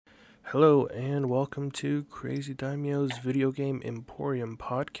Hello and welcome to Crazy Daimyo's Video Game Emporium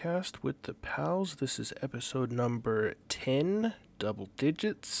podcast with the pals. This is episode number 10, double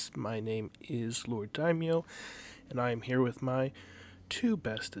digits. My name is Lord Daimyo, and I am here with my two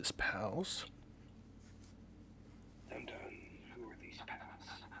bestest pals. Dun dun. Who are these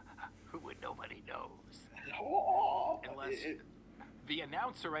pals? Who would nobody knows. Oh, Unless the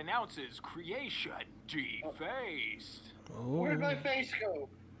announcer announces creation defaced. where did my face go?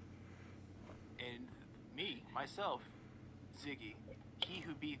 And me, myself, Ziggy, he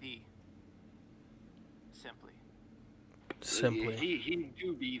who be thee. Simply. Simply. He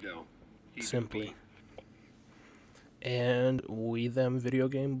do be though. He Simply. And we them video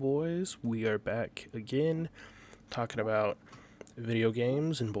game boys, we are back again talking about video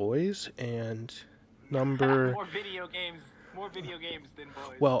games and boys and number more video games than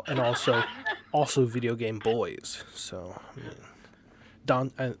boys. well, and also video game boys. So I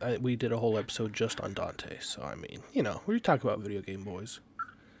mean, we did a whole episode just on Dante. So I mean, we talk about video game boys.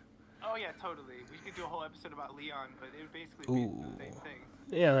 Oh yeah, totally. We could do a whole episode about Leon, but it would basically be the same thing.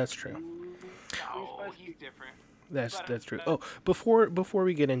 Yeah, that's true. No, he's different. That's true. Oh, before we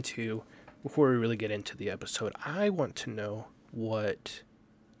really get into the episode, I want to know what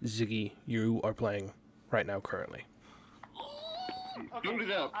Ziggy you are playing right now currently. Build it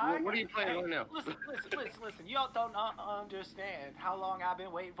up. What are you playing right now? Listen. Y'all don't understand how long I've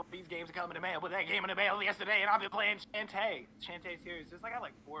been waiting for these games to come in the mail. But that game in the mail yesterday, and I've been playing Shantae series. There's I got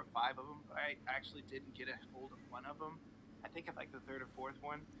 4 or 5 of them. But I actually didn't get a hold of one of them. I think it's the 3rd or 4th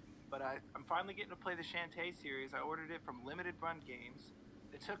one. But I'm finally getting to play the Shantae series. I ordered it from Limited Run Games.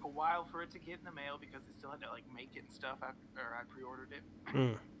 It took a while for it to get in the mail because they still had to make it and stuff after I pre-ordered it.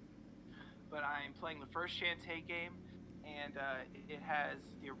 But I'm playing the first Shantae game. And it has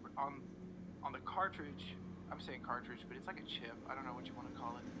on the cartridge. I'm saying cartridge, but it's like a chip. I don't know what you want to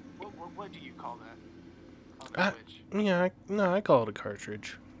call it. What do you call that on the Switch? I call it a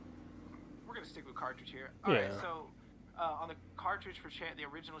cartridge. We're gonna stick with cartridge here. All right. So on the cartridge for the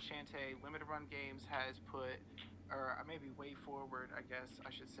original Shantae, Limited Run Games has put, or maybe Way Forward, I guess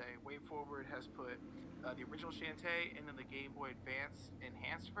I should say. Way Forward has put the original Shantae and then the Game Boy Advance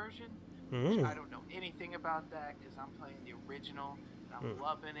enhanced version. I don't know anything about that because I'm playing the original and I'm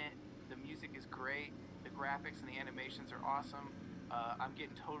loving it. The music is great. The graphics and the animations are awesome. I'm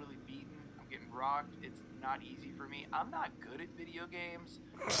getting totally beaten. I'm getting rocked. It's not easy for me. I'm not good at video games.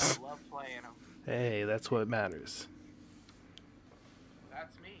 I love playing them. Hey, that's what matters.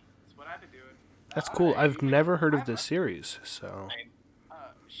 That's me. That's what I've been doing. That's cool. I've never heard of this series, so.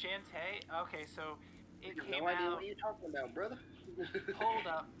 Shantae? Okay, so it came no idea out. what you're talking about, brother. Hold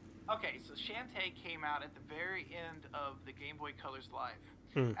up. Okay, so Shantae came out at the very end of the Game Boy Color's life,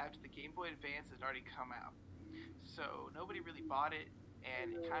 after the Game Boy Advance had already come out. So nobody really bought it,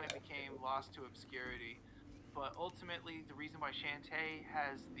 and it kind of became lost to obscurity. But ultimately, the reason why Shantae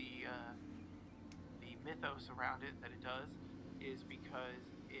has the mythos around it that it does is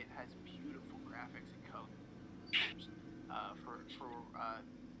because it has beautiful graphics and color for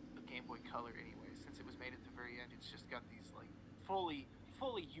the Game Boy Color anyway. Since it was made at the very end, it's just got these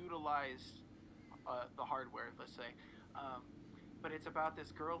fully utilized the hardware, let's say. But it's about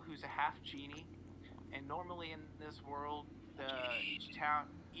this girl who's a half genie, and normally in this world, each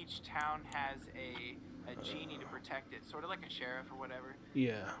town has a genie to protect it, sort of like a sheriff or whatever.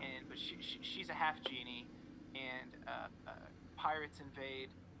 Yeah. But she's a half genie, and pirates invade.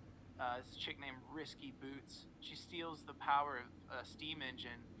 This chick named Risky Boots. She steals the power of a steam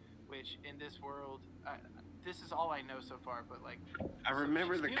engine, which in this world, this is all I know so far. But I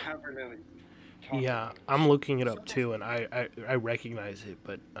remember the cover of it. Yeah, I'm looking it up too, and I recognize it,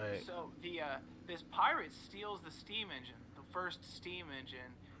 but So this pirate steals the steam engine, the first steam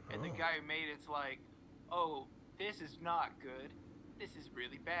engine, and the guy who made it's oh, this is not good. This is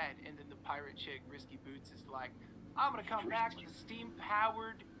really bad. And then the pirate chick, Risky Boots, is I'm gonna come back with a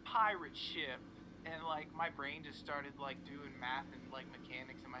steam-powered pirate ship. And my brain just started doing math and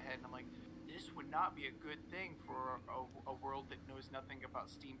mechanics in my head, and I'm this would not be a good thing for a world that knows nothing about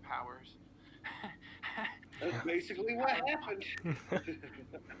steam powers. That's basically what happened.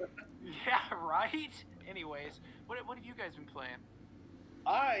 Yeah, right? Anyways, what have you guys been playing?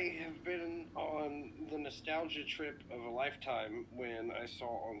 I have been on the nostalgia trip of a lifetime when I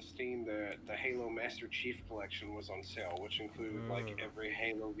saw on Steam that the Halo Master Chief Collection was on sale, which included every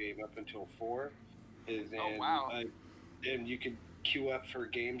Halo game up until 4. And oh wow! And you could queue up for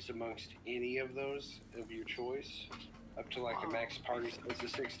games amongst any of those of your choice, up to a max party size of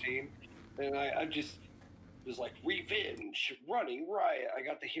 16. And I just was revenge, running riot. I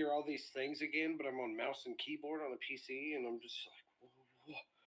got to hear all these things again, but I'm on mouse and keyboard on the PC, and I'm just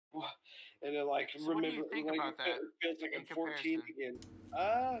And then, like, So what do you think about that? it feels like I'm 14 again.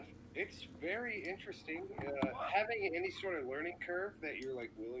 It's very interesting. Having any sort of learning curve that you're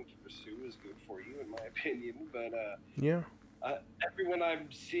like willing to pursue is good for you, in my opinion. But Yeah. everyone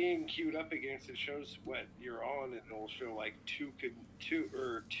I'm seeing queued up against, it shows what you're on, and it'll show like two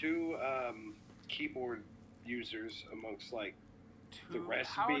keyboard users amongst like the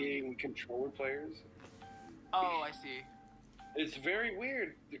rest being controller players. Oh, I see. It's very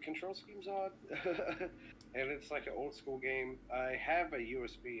weird. The control scheme's odd. And it's like an old school game. I have a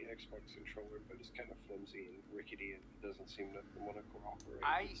USB Xbox controller, but it's kind of flimsy and rickety and doesn't seem to want to cooperate.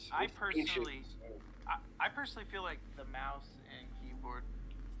 I personally feel like the mouse and keyboard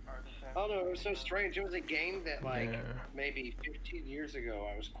are the best. Oh no, it was so strange. It was a game that like maybe 15 years ago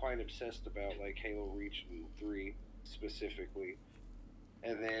I was quite obsessed about, like Halo Reach and 3 specifically.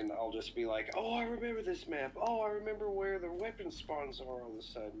 And then I'll just be like, oh, I remember this map. Oh, I remember where the weapon spawns are all of a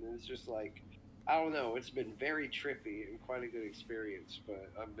sudden. And it's just like, I don't know. It's been very trippy and quite a good experience.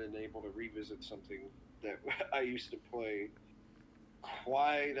 But I've been able to revisit something that I used to play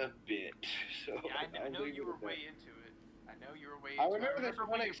quite a bit. So yeah, I know you were way into it. I know you were way I into remember it. this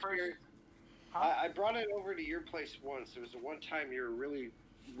one experience. I brought it over to your place once. It was the one time you were really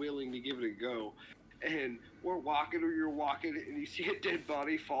willing to give it a go. And we're walking, or you're walking, and you see a dead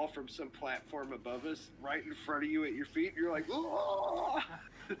body fall from some platform above us, right in front of you at your feet. And you're like, "Oh!"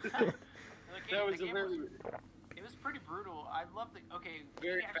 That was it was pretty brutal. I love the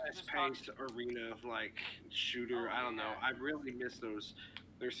very fast-paced arena of like shooter. I don't know. I really miss those.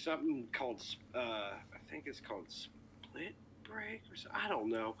 There's something called I think it's called Split Break or something. I don't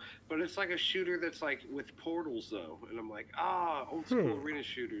know, but it's like a shooter that's like with portals though, and I'm like, old school arena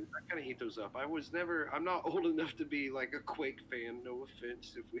shooters. I kind of eat those up. I'm not old enough to be like a Quake fan. No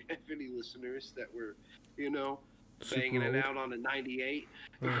offense if we have any listeners that were, banging it out on a 98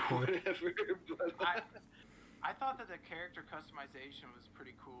 or whatever. But I thought that the character customization was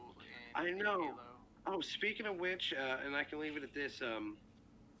pretty cool. I know. In Halo. Oh, speaking of which, and I can leave it at this.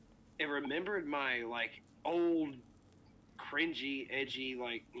 It remembered my like old, cringy, edgy,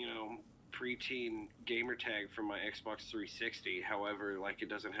 like preteen gamer tag from my Xbox 360. However, like it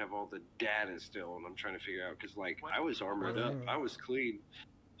doesn't have all the data still, and I'm trying to figure out because I was armored up, I was clean.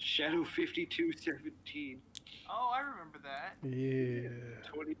 Shadow 5217. Oh, I remember that. Yeah.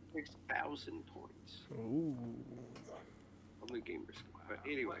 26,000 points. Ooh. On the gamer score. But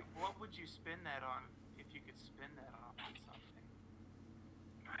anyway. What would you spend that on if you could spend that on something?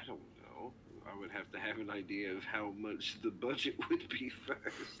 I don't know. I would have to have an idea of how much the budget would be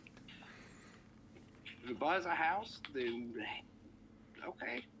first. If it buys a house, then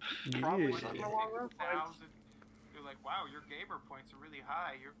okay. Probably something along those lines. You're like, wow, your gamer points are really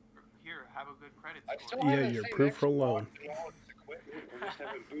high. You're here, have a good credit score. Yeah, you're proof for loan. I just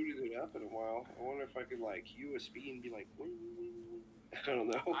haven't booted it up in a while. I wonder if I could like USB and be like, I don't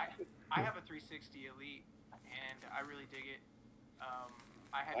know. I have a 360 Elite, and I really dig it.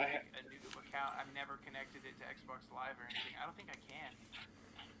 I had to make a new account. I've never connected it to Xbox Live or anything. I don't think I can.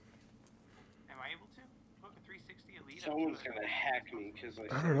 Am I able to hook a 360 Elite? Someone's gonna hack me because I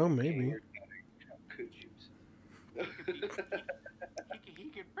don't know. Maybe. Could use. He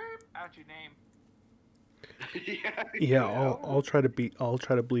could beep out your name. Yeah, I'll try to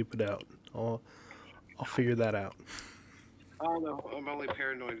bleep it out. I'll figure that out. I don't know. I'm only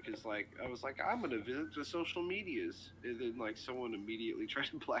paranoid because I was like, I'm gonna visit the social medias, and then like someone immediately tried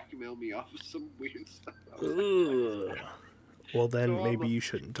to blackmail me off of some weird stuff. Well, then so maybe you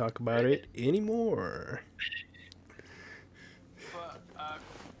shouldn't talk about it anymore.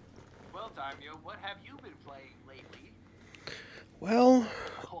 Well, Daimyo, what have you been playing lately? Well,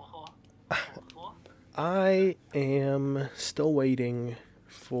 I am still waiting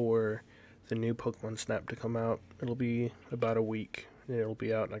for the new Pokemon Snap to come out. It'll be about a week, and it'll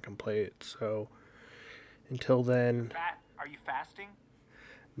be out, and I can play it. So, until then... Are you fasting?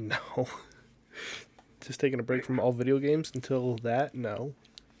 No. Just taking a break from all video games until that? No.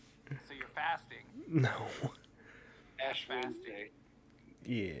 So you're fasting? No. Ash fasting.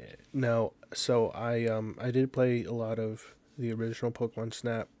 Yeah. No. So I did play a lot of the original Pokemon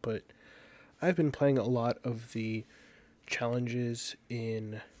Snap, but I've been playing a lot of the challenges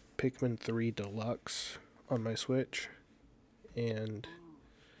in Pikmin 3 Deluxe on my Switch, and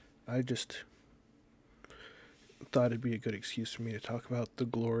I just thought it'd be a good excuse for me to talk about the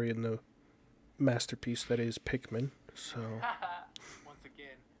glory and the masterpiece that is Pikmin. So once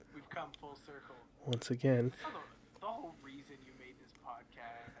again, we've come full circle. Once again. So the whole reason you made this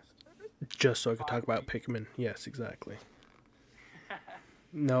podcast. Just so I could talk about Pikmin. Yes, exactly.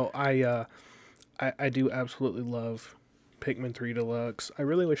 No, I do absolutely love Pikmin 3 Deluxe. I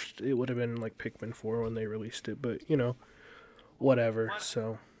really wished it would have been like Pikmin 4 when they released it, but you know, whatever.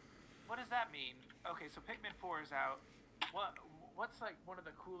 So what does that mean? Okay, so Pikmin 4 is out. What's like one of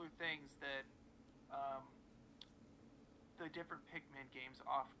the cooler things that the different Pikmin games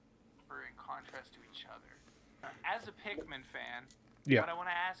offer in contrast to each other? As a Pikmin fan, yeah. what I want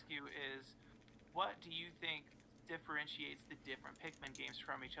to ask you is, what do you think differentiates the different Pikmin games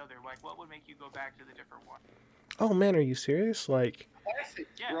from each other? Like, what would make you go back to the different one? Oh man, are you serious? Like, classic,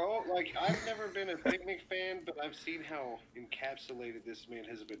 bro. Like, I've never been a Pikmin fan, but I've seen how encapsulated this man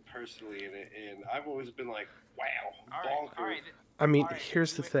has been personally in it, and I've always been like, wow, bonkers. All right. I mean,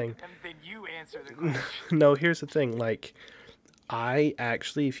 here's the thing. Then you answer the question. No, here's the thing. Like, I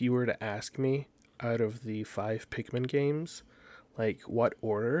actually, if you were to ask me, out of the 5 Pikmin games, like what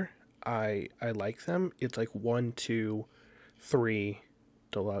order I like them, it's like 1, 2, 3,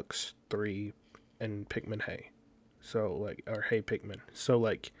 Deluxe, 3, and Pikmin Hey. So like, or Hey Pikmin. So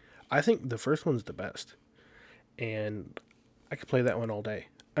like, I think the first one's the best, and I could play that one all day.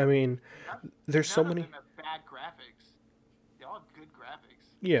 I mean, there's so many. None of them have bad graphics. They all have good graphics.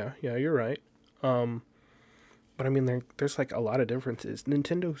 Yeah, you're right. But I mean, there's like a lot of differences.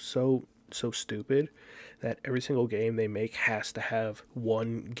 Nintendo's so stupid that every single game they make has to have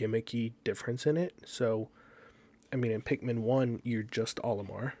one gimmicky difference in it. So, I mean, in Pikmin 1, you're just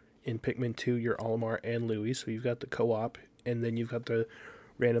Olimar. In Pikmin 2, you're Olimar and Louie, so you've got the co-op, and then you've got the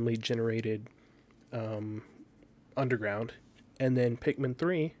randomly generated underground. And then Pikmin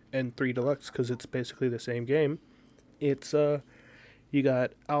 3 and 3 Deluxe, because it's basically the same game, it's, you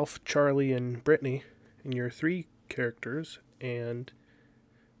got Alf, Charlie, and Brittany, and your 3 characters, and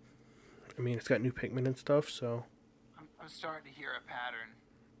I mean, it's got new Pikmin and stuff, so I'm starting to hear a pattern.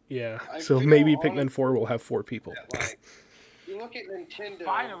 Yeah, so maybe Pikmin 4 will have 4 people. Like, you look at Nintendo.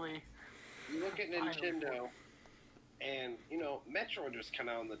 Finally. You look at Nintendo, and, you know, Metroid was kind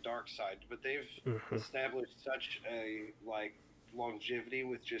of on the dark side, but they've established such a, like, longevity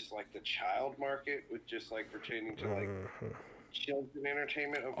with just, like, the child market, with just, like, pertaining to, like, children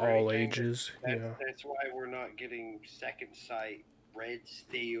entertainment over all anything. ages. That's why we're not getting Second Sight, Red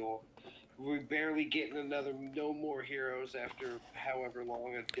Steel. We're barely getting another No More Heroes after however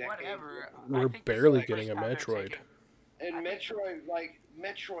long, a decade. Whatever. We're barely getting a Metroid. And Metroid, like,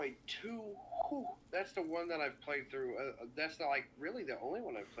 Metroid 2, whew, that's the one that I've played through. That's like really the only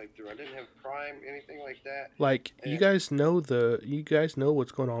one I've played through. I didn't have Prime, anything like that. Like, you guys know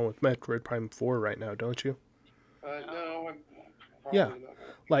what's going on with Metroid Prime 4 right now, don't you? No, I'm probably yeah. not.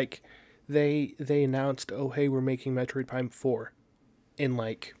 Like, they announced, oh, hey, we're making Metroid Prime 4 in,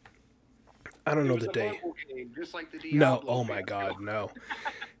 like, I don't know the day. Game, just like the No, oh my god, no.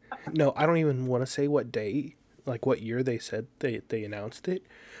 No, I don't even want to say what day, like what year they said they announced it,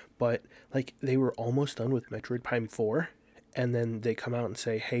 but like they were almost done with Metroid Prime 4, and then they come out and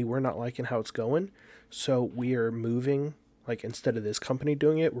say, hey, we're not liking how it's going, so we are moving, like instead of this company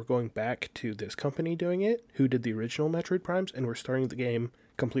doing it, we're going back to this company doing it, who did the original Metroid Primes, and we're starting the game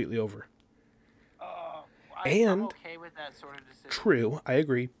completely over. I'm okay with that sort of decision. True, I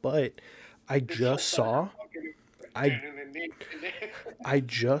agree, but I just saw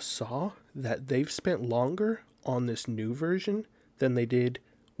that they've spent longer on this new version than they did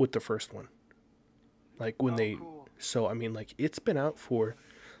with the first one. Like when cool. So I mean, like it's been out for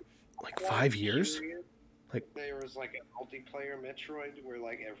like 5 years. Like there was like a multiplayer Metroid where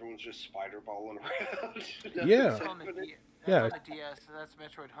like everyone's just spider balling around. Yeah. That's on the DS. So that's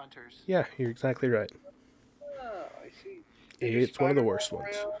Metroid Hunters. Yeah, you're exactly right. Oh, I see. It's one of the worst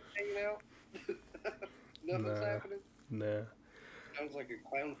ones. Hanging out? Nothing's happening? Nah. Sounds like a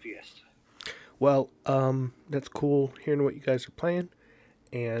clown fiesta. Well, that's cool hearing what you guys are playing.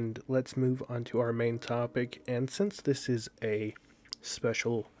 And let's move on to our main topic. And since this is a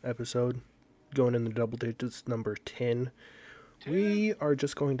special episode, going in the double digits, number 10, we are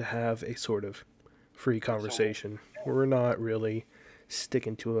just going to have a sort of free conversation. We're not really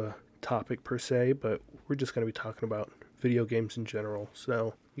sticking to a topic per se, but we're just going to be talking about video games in general.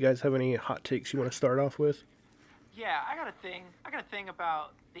 So, you guys have any hot takes you want to start off with? Yeah, I got a thing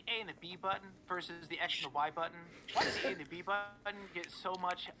about the A and the B button versus the X and the Y button. Why does the A and the B button get so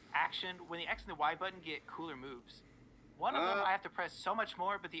much action when the X and the Y button get cooler moves? One of them I have to press so much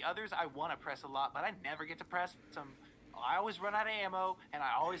more, but the others I want to press a lot, but I never get to press them. I always run out of ammo, and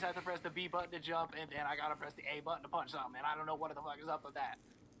I always have to press the B button to jump, and then I gotta press the A button to punch something, and I don't know what the fuck is up with that.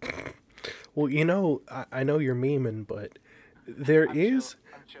 Well, you know, I know you're memeing, but There I'm is. chill.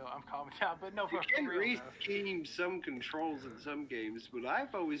 I'm chill. I'm calming down. But no, You for can real though. rescheme some controls in some games, but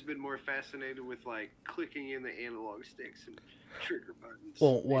I've always been more fascinated with like clicking in the analog sticks and trigger buttons.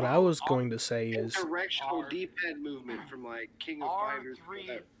 Well, what I Bro, was going to say And is, directional R D-pad movement from like King of Fighters to R3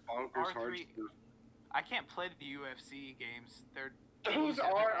 that bonkers hard R3. stuff. I can't play the UFC games. They're Those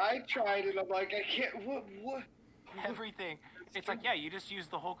are. I tried it. I'm like, I can't. What? everything. It's like, yeah, you just use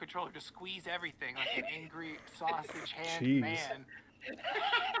the whole controller, just squeeze everything like an angry sausage hand Jeez. man.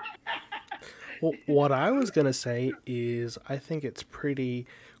 well, what I was going to say is, I think it's pretty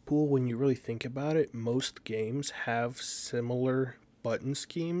cool when you really think about it. Most games have similar button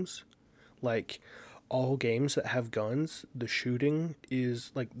schemes. Like, all games that have guns, the shooting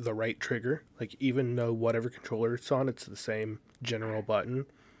is like the right trigger. Like, even though whatever controller it's on, it's the same general button.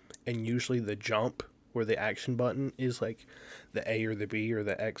 And usually the jump or the action button is like the A or the B or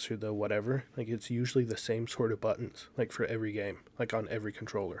the X or the whatever. Like, it's usually the same sort of buttons, like for every game, like on every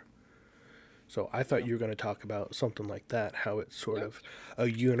controller. So I thought you were going to talk about something like that, how it's sort of a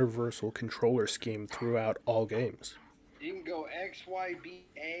universal controller scheme throughout all games. You can go X, Y, B,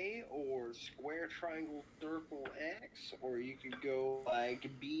 A, or square, triangle, circle, X, or you could go like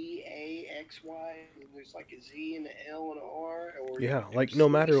B, A, X, Y, and there's like a Z and an L and an R. Or Yeah, like no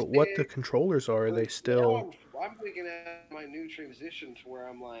matter what the controllers are, they still... I'm looking at my new transition to where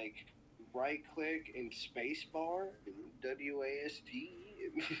I'm like right click and space bar and WASD.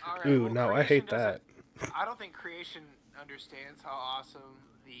 Right, Ooh, well, no, I hate that. I don't think Creation understands how awesome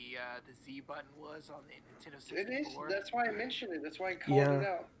the Z button was on the Nintendo 64. It is. That's why I mentioned it. That's why I called it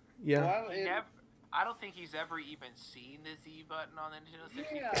out. Yeah. Well, I don't think he's ever even seen the Z button on the Nintendo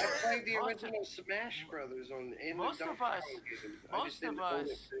 64. Yeah, I played the original Smash Brothers on. Most of us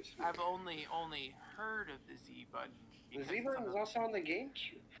have only heard of the Z button. The Z button was also on the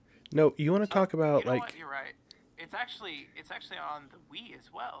GameCube. No, you want to talk about like? What? You're right. It's actually on the Wii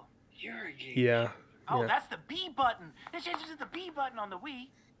as well. You're a geek. Yeah. Oh, that's the B button. It changes to the B button on the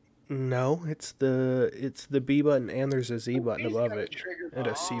Wii. No, it's the B button and there's a Z button above it and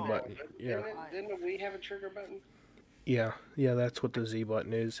a C button. Yeah. Didn't the Wii have a trigger button? Yeah, that's what the Z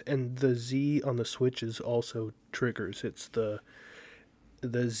button is, and the Z on the Switch is also triggers. It's the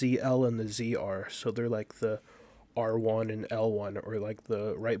ZL and the ZR, so they're like the R1 and L1, or like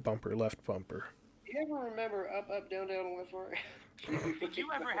the right bumper, left bumper. You ever remember up, down, down, left, right? Did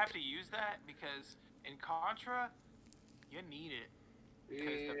you ever have to use that? Because in Contra, you need it.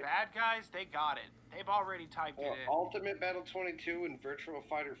 Because the bad guys, they got it. They've already typed it in. Ultimate Battle 22 and Virtua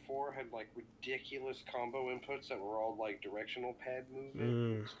Fighter 4 had like ridiculous combo inputs that were all like directional pad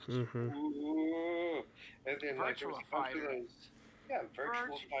movement. And then like there was a bunch of those. Yeah,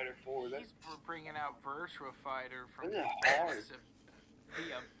 Virtua Fighter 4. He's bringing out Virtua Fighter from the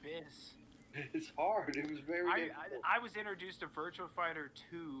abyss. It's hard. It was very difficult. I was introduced to Virtua Fighter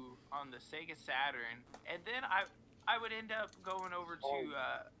 2 on the Sega Saturn, and then I would end up going over to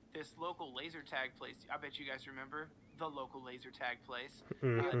this local laser tag place. I bet you guys remember the local laser tag place.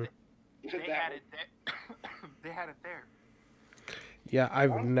 They had it there. They had it there. Yeah,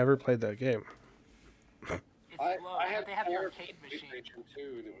 I've never played that game. It's slow. They have the arcade machine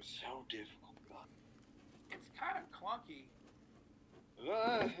too, and it was so difficult. It's kind of clunky.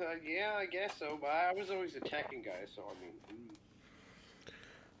 Yeah, I guess so. But I was always attacking guys, so I mean.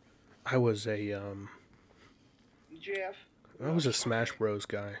 I was a Jeff. I was a Smash Bros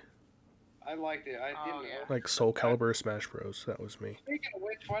guy. I liked it. I didn't like Soul Calibur, Smash Bros. That was me. Speaking of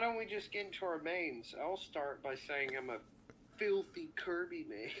which, why don't we just get into our mains? I'll start by saying I'm a filthy Kirby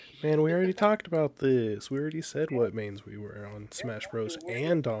main. Man, we already talked about this. We already said what mains we were on Smash Bros.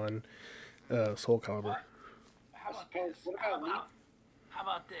 And on Soul Calibur. How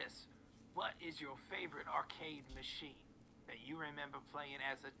about this? What is your favorite arcade machine that you remember playing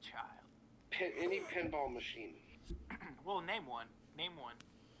as a child? Any pinball machine. Well, name one.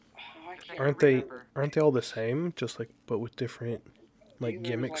 Oh, I can't aren't they all the same? Just like, but with different like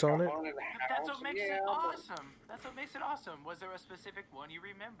gimmicks on it. That's what makes it awesome. That's what makes it awesome. Was there a specific one you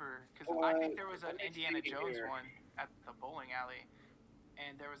remember? Because I think there was an Indiana Jones one at the bowling alley,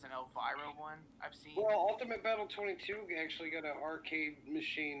 and there was an Elvira one I've seen. Well, Ultimate Battle 22 actually got an arcade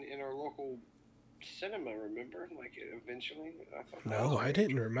machine in our local cinema, remember? Like, eventually. I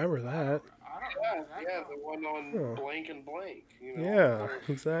didn't remember that. Yeah, the one on Blank and Blank. You know, yeah,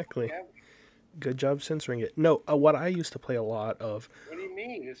 exactly. Yeah. Good job censoring it. No, what I used to play a lot of... What do you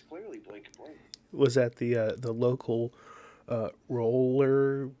mean? It's clearly Blank and Blank. Was at the local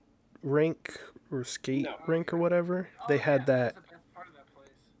roller rink or skate rink or whatever. They had that... That's the best part of that place.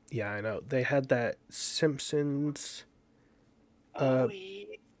 Yeah, I know. They had that Simpsons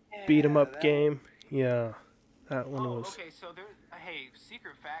beat 'em up game. Yeah, That one was. Okay. So there's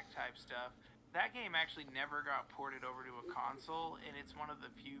secret fact type stuff. That game actually never got ported over to a console, and it's one of the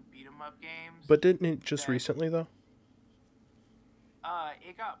few beat 'em up games. But didn't it just recently though?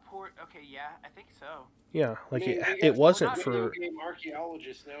 It got port. Okay, yeah, I think so. Yeah, like it wasn't for for game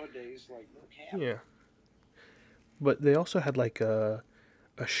archaeologists nowadays. Like, no cap. Yeah. But they also had like a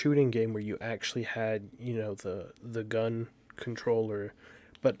shooting game where you actually had, you know, the gun controller,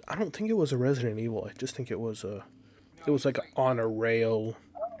 but I don't think it was a Resident Evil. I just think it was like on a rail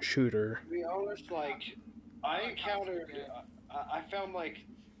shooter. To be honest, like I encountered, I found like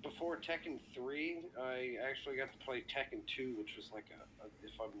before Tekken 3, I actually got to play Tekken 2, which was like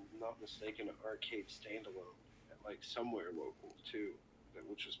if I'm not mistaken, an arcade standalone at like somewhere local too,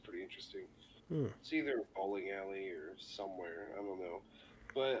 which was pretty interesting. It's either a bowling alley or somewhere, I don't know.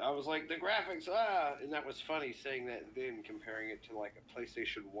 But I was like, the graphics, and that was funny saying that then, comparing it to like a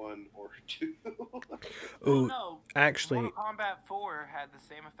PlayStation 1 or 2. Oh, no. Actually, Mortal Kombat 4 had the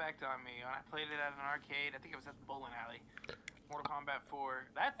same effect on me. When I played it at an arcade, I think it was at the bowling alley. Mortal Kombat 4.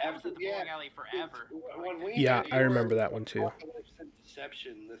 That was at the bowling alley forever. Yeah, I remember that one too.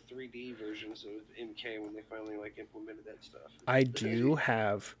 Deception, the 3D versions of MK when they finally like implemented that stuff. I do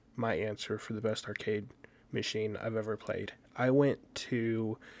have my answer for the best arcade machine I've ever played. I went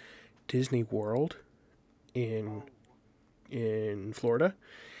to Disney World in Florida,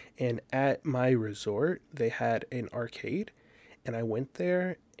 and at my resort they had an arcade, and I went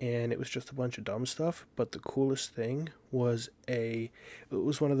there and it was just a bunch of dumb stuff, but the coolest thing was it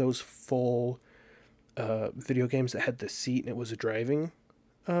was one of those full video games that had the seat, and it was a driving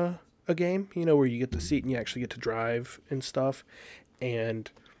a game, you know, where you get the seat and you actually get to drive and stuff. And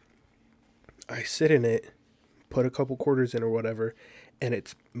I sit in it, put a couple quarters in or whatever, and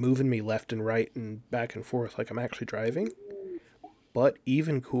it's moving me left and right and back and forth like I'm actually driving. But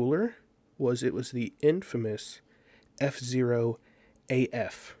even cooler was it was the infamous F-Zero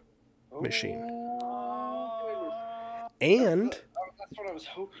AF machine. And that's what I was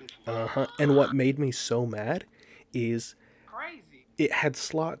hoping for. And what made me so mad is crazy. It had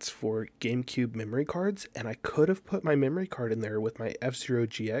slots for GameCube memory cards, and I could have put my memory card in there with my F-Zero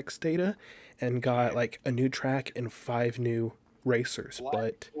GX data and got like a new track and 5 new racers.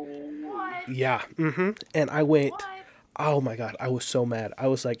 What? But yeah, and I went, oh my god, I was so mad. I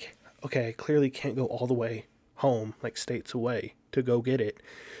was like, okay, I clearly can't go all the way home, like states away, to go get it.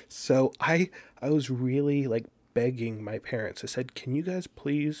 So I was really like begging my parents. I said, can you guys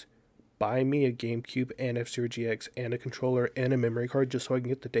please buy me a GameCube and F-Zero GX and a controller and a memory card just so I can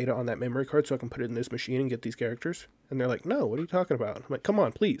get the data on that memory card so I can put it in this machine and get these characters? And they're like, no, what are you talking about? I'm like, come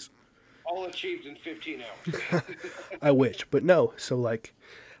on, please. All achieved in 15 hours. I wish, but no. So like,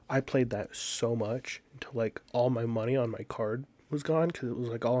 I played that so much until like all my money on my card was gone because it was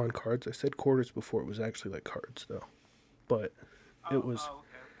like all on cards. I said quarters before, it was actually like cards though. But it was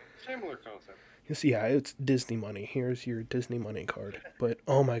similar concept. Yeah, it's Disney money. Here's your Disney money card. But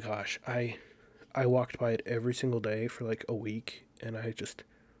oh my gosh, I walked by it every single day for like a week, and I just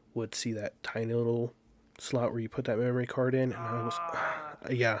would see that tiny little slot where you put that memory card in, and I was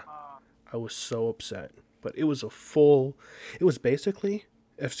I was so upset. But it was it was basically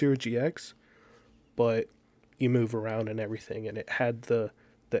F-Zero GX, but you move around and everything, and it had the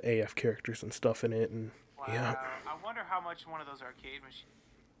AF characters and stuff in it, and yeah. I wonder how much one of those arcade machines.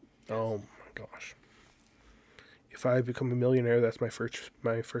 Oh my gosh! If I become a millionaire, that's my first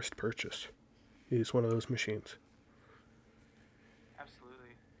purchase. Is one of those machines.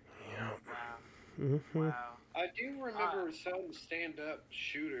 Absolutely. Yeah. Wow. Wow. I do remember some stand-up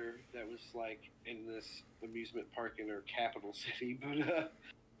shooter that was like in this amusement park in our capital city, but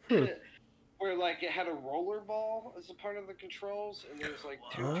where like it had a rollerball as a part of the controls, and there was like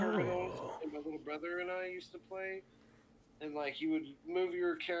 2 terminals, and my little brother and I used to play. And, like, you would move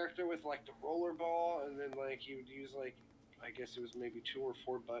your character with, like, the rollerball, and then, like, you would use, like, I guess it was maybe 2 or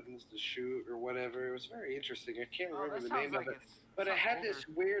 4 buttons to shoot or whatever. It was very interesting. I can't remember the name of it. But it had this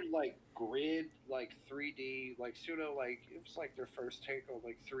weird, like, grid, like, 3D, like, pseudo, like, it was, like, their first take on,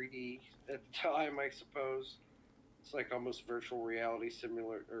 like, 3D at the time, I suppose. It's, like, almost virtual reality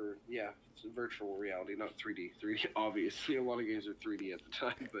similar, or, yeah, it's virtual reality, not 3D. 3D, obviously, a lot of games are 3D at the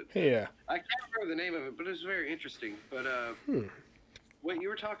time, but yeah. I can't remember the name of it, but it was very interesting. But what you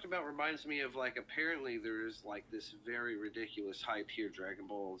were talking about reminds me of, like, apparently there's, like, this very ridiculous high-tier Dragon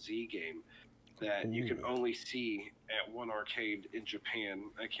Ball Z game that you can only see at one arcade in Japan.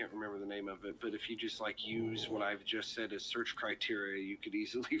 I can't remember the name of it, but if you just, like, use what I've just said as search criteria, you could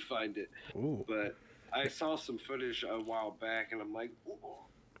easily find it. Ooh. But I saw some footage a while back, and I'm like, ooh.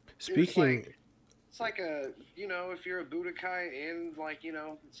 Speaking It's like if you're a Budokai and like,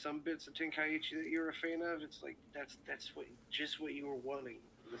 some bits of Tenkaichi that you're a fan of, it's like that's what you were wanting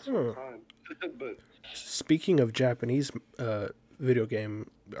this whole time. But speaking of Japanese video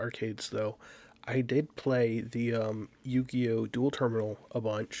game arcades, though, I did play the Yu-Gi-Oh! Dual Terminal a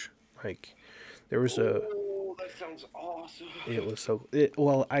bunch. Like, there was a. oh, that sounds awesome. It was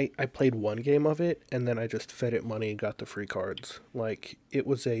well, I played one game of it, and then I just fed it money and got the free cards. Like, it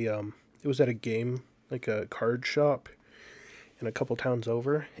was at a game, like a card shop in a couple towns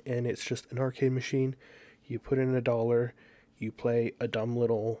over, and it's just an arcade machine. You put in $1, you play a dumb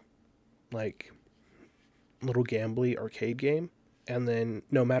like, little gambly arcade game, and then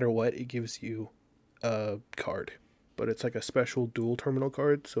no matter what, it gives you a card. But it's like a special dual terminal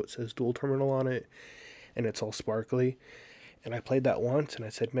card, so it says dual terminal on it, and it's all sparkly. And I played that once, and I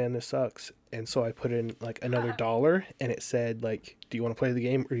said, "Man, this sucks." And so I put in like another $1, and it said like, "Do you want to play the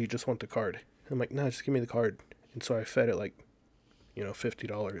game, or do you just want the card?" And I'm like, "No, just give me the card." And so I fed it like,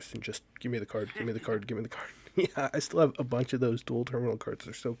 $50, and just give me the card, give me the card, give me the card. Yeah, I still have a bunch of those dual terminal cards.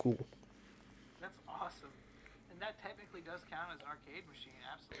 They're so cool. That's awesome. And that technically does count as an arcade machine,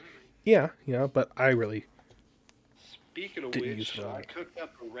 absolutely. Yeah, but I really Speaking of didn't use which, it a I lot. cooked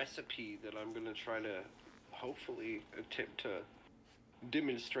up a recipe that I'm gonna try to hopefully attempt to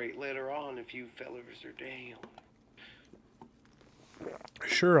demonstrate later on if you fellers are down.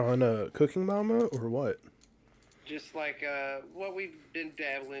 Sure, on a Cooking Mama or what? Just like what we've been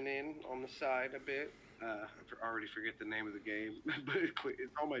dabbling in on the side a bit. I already forget the name of the game, but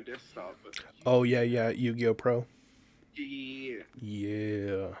it's on my desktop. But Oh yeah, Yu-Gi-Oh! Pro. yeah,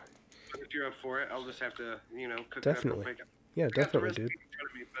 Yeah, if you're up for it, I'll just have to cook definitely. it up real quick. Yeah, Got the definitely, recipe dude.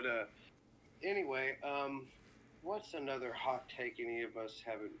 in front of me, but anyway, what's another hot take any of us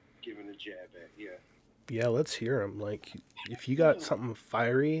haven't given a jab at yet? Yeah, let's hear them. Like, if you got something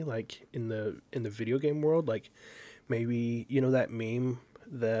fiery, like in the video game world, like maybe that meme,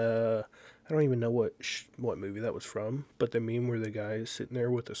 the I don't even know what movie that was from, but the meme where the guy is sitting there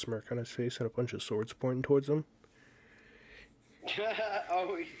with a smirk on his face and a bunch of swords pointing towards him.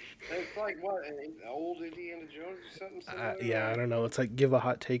 Oh, it's like what, an old Indiana Jones or something similar? Yeah, I don't know. It's like give a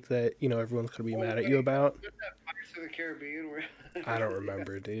hot take that everyone's gonna be mad at you about. What's that Pirates of the Caribbean where I don't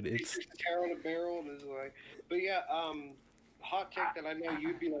remember, dude. he It's just tear on a barrel and is like, but yeah, hot take that I know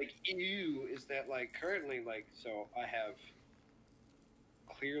you'd be like, ew, is that like currently like, so I have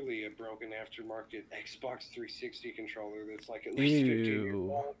clearly a broken aftermarket Xbox 360 controller that's like at least 15 years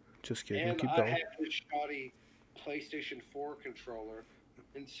ew. old, Just kidding. and Keep I going. have this shoddy PlayStation 4 controller,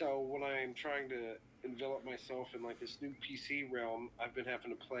 and so when I'm trying to envelop myself in like this new PC realm, I've been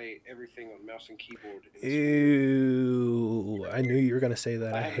having to play everything on mouse and keyboard. And it's Ew. I knew you were gonna say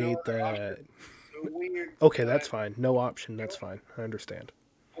that. I have no hate other option. that. so weird. Okay, but that's fine. No option. That's fine. I understand.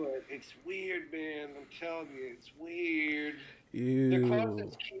 But it's weird, man. I'm telling you, it's weird. The Ew.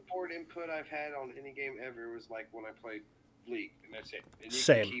 closest keyboard input I've had on any game ever was like when I played League, and that's it. And you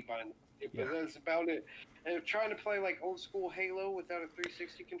Same. can keep on, but Yeah. that's about it. And trying to play like old school Halo without a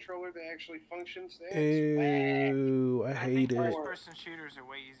 360 controller that actually functions, that's whack. Ew. I I hate think it. first-person shooters are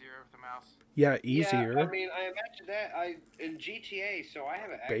way easier with the mouse. Yeah, Yeah, easier. I mean, I imagine that. In GTA, so I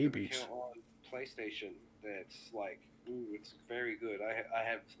have an active Babies. account on PlayStation that's like, ooh, it's very good. I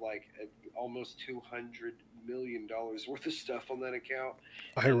have like almost $200 million worth of stuff on that account.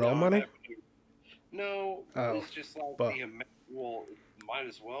 And IRL now I'm money? having to- No, Oh, it's just like but- the amount. Well, it might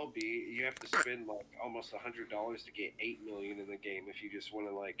as well be. You have to spend like almost $100 to get 8 million in the game if you just want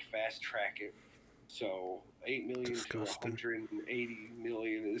to like fast track it. So 8 million Disgusting. to 180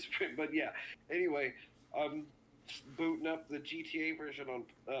 million is, but yeah. Anyway, I'm booting up the GTA version on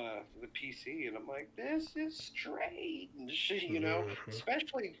the PC, and I'm like, this is strange, Mhm.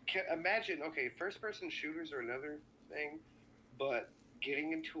 Especially imagine, okay, first-person shooters are another thing, but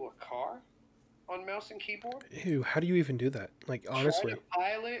getting into a car on mouse and keyboard, Ew. How do you even do that? Like, honestly. trying to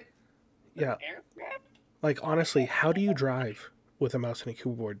pilot an Yeah. aircraft. Like, honestly, how do you drive with a mouse and a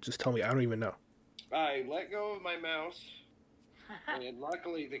keyboard? Just tell me. I don't even know. I let go of my mouse, and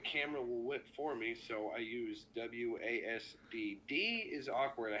luckily the camera will whip for me, so I use WASD. D is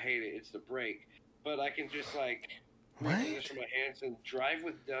awkward. I hate it. It's the brake. But I can just like What? reposition my hands and drive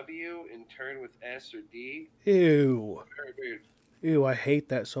with W and turn with S or D. Ew. Very weird. Ew, I hate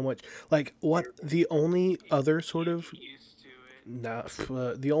that so much. Like, what? The only other sort of. Get used to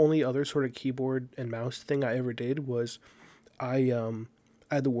it. The only other sort of keyboard and mouse thing I ever did was I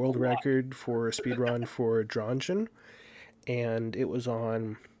had the world record for a speed run for Dronjin, and it was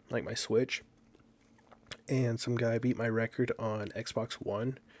on like my Switch, and some guy beat my record on Xbox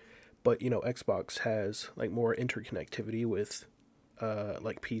One, but Xbox has like more interconnectivity with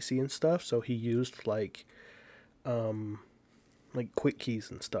like PC and stuff, so he used like quick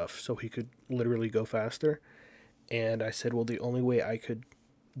keys and stuff so he could literally go faster. And I said, well, the only way I could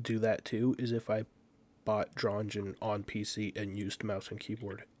do that too is if I bought Drongen on PC and used mouse and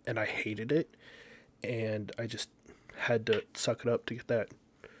keyboard. And I hated it, and I just had to suck it up to get that,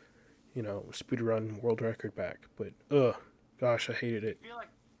 speedrun world record back. But gosh, I hated it. Do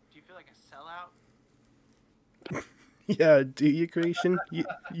you feel like a sellout? Yeah, do you, Creation?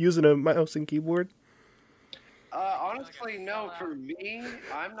 Using a mouse and keyboard? Honestly, no. For me,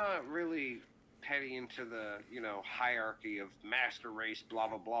 I'm not really petty into the hierarchy of master race, blah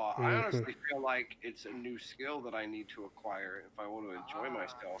blah blah. I honestly feel like it's a new skill that I need to acquire if I want to enjoy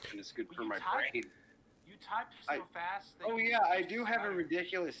myself, and it's good for my brain. You type so fast. Oh yeah, I do have a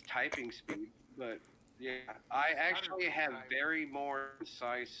ridiculous typing speed, but yeah, I actually have very more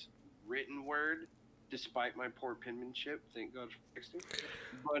concise written word, despite my poor penmanship. Thank God for texting.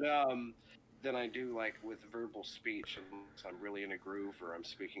 But than I do like with verbal speech, unless I'm really in a groove or I'm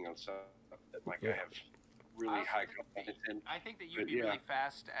speaking on stuff that I have really high confidence in. I think that you'd be really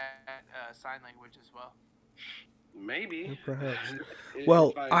fast at sign language as well. Maybe. Perhaps.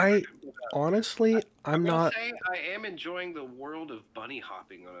 Well, honestly, I'm not. I am enjoying the world of bunny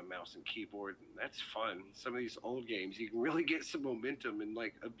hopping on a mouse and keyboard. That's fun. Some of these old games, you can really get some momentum and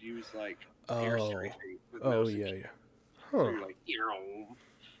like abuse like air strafing. Oh yeah. Huh. So you're like,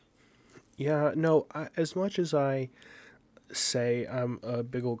 yeah, no, as much as I say I'm a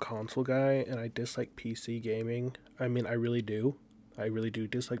big old console guy and I dislike PC gaming, I mean, I really do. I really do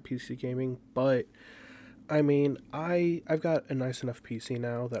dislike PC gaming, but I mean, I've got a nice enough PC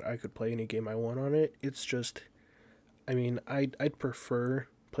now that I could play any game I want on it. It's just, I mean, I'd prefer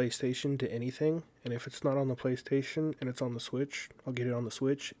PlayStation to anything, and if it's not on the PlayStation and it's on the Switch, I'll get it on the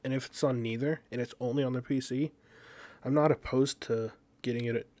Switch, and if it's on neither and it's only on the PC, I'm not opposed to getting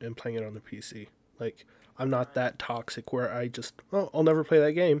it and playing it on the PC. Like, I'm not that toxic where I just, I'll never play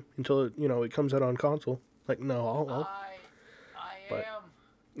that game until it, it comes out on console. Like, no, I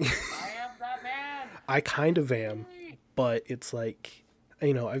am that man. I kind of am, but it's like,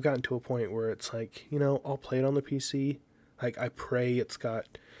 I've gotten to a point where it's like, I'll play it on the PC. Like, I pray it's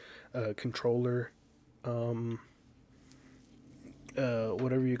got a controller, whatever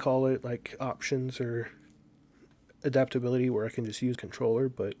you call it, like options or adaptability where I can just use controller,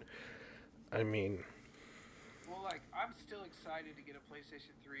 but I mean, well, like, I'm still excited to get a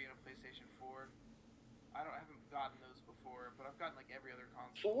PlayStation 3 and a PlayStation 4. I haven't gotten those before, but I've gotten like every other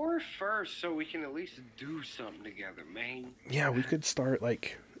console. 4 first, so we can at least do something together, man. Yeah, we could start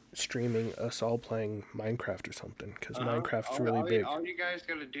like streaming us all playing Minecraft or something, because Minecraft's really big. All you guys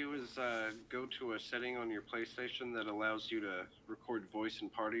gotta do is go to a setting on your PlayStation that allows you to record voice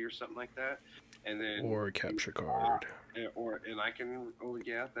and party or something like that, and then or a capture card. And I can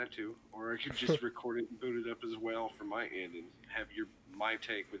that too. Or I could just record it and boot it up as well from my end and have my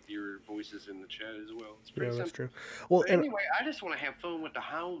take with your voices in the chat as well. It's pretty simple. That's true. Well, but anyway, I just want to have fun with the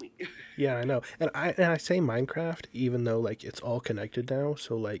homie. Yeah, I know. And I say Minecraft even though like it's all connected now,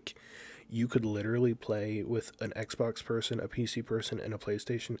 so like you could literally play with an Xbox person, a PC person, and a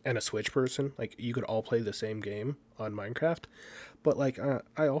PlayStation and a Switch person. Like, you could all play the same game on Minecraft. But like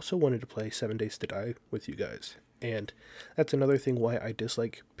I also wanted to play 7 Days to Die with you guys. And that's another thing why I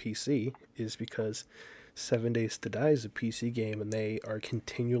dislike PC, is because 7 Days to Die is a PC game and they are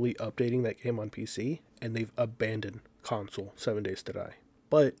continually updating that game on PC, and they've abandoned console 7 Days to Die.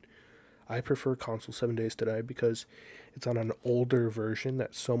 But I prefer console 7 Days to Die because it's on an older version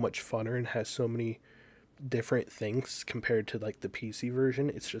that's so much funner and has so many different things compared to like the PC version.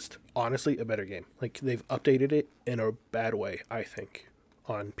 It's just honestly a better game. Like, they've updated it in a bad way, I think,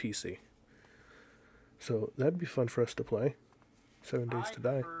 on PC. So that'd be fun for us to play. 7 Days to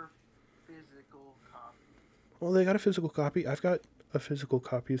Die. Physical copy. Well, they got a physical copy. I've got a physical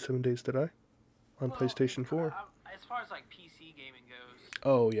copy of 7 Days to Die on PlayStation 4. As far as like PC gaming goes.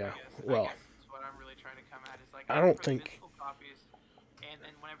 Oh yeah. I guess that's what I'm really trying to come at. Is like, I don't think physical copies, and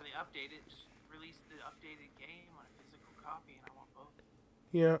then whenever they update it, just release the updated game on a physical copy, and I want both.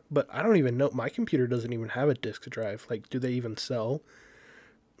 Yeah, but I don't even know. My computer doesn't even have a disk drive. Like, do they even sell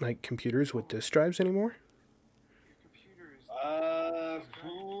like computers with disk drives anymore?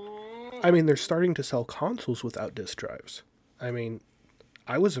 I mean, they're starting to sell consoles without disk drives. I mean,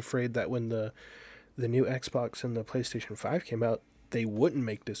 I was afraid that when the new Xbox and the PlayStation 5 came out, they wouldn't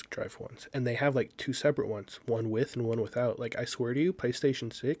make disk drive ones. And they have like two separate ones, one with and one without. Like, I swear to you,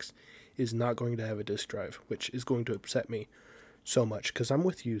 PlayStation 6 is not going to have a disk drive, which is going to upset me so much. Because I'm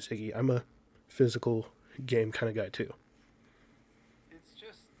with you, Ziggy. I'm a physical game kind of guy too. It's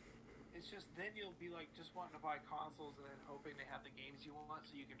just, It's just then you'll be like just wanting to buy consoles and then hoping they have the games you want,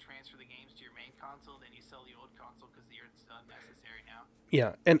 so you can transfer the games to your main console. Then you sell the old console because it's unnecessary now.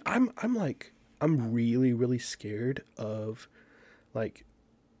 Yeah, and I'm really really scared of like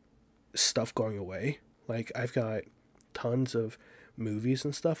stuff going away. Like I've got tons of movies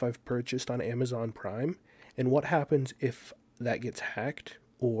and stuff I've purchased on Amazon Prime, and what happens if that gets hacked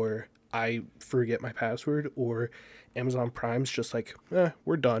or I forget my password or Amazon Prime's just like,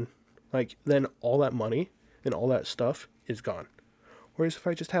 we're done. Like then all that money and all that stuff is gone. Whereas if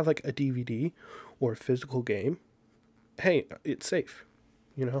I just have like a DVD or a physical game, hey, it's safe.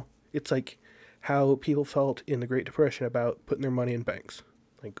 You know? It's like how people felt in the Great Depression about putting their money in banks.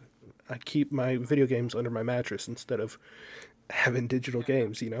 Like I keep my video games under my mattress instead of having digital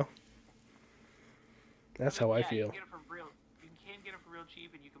games, you know? That's how I feel. You can get them for real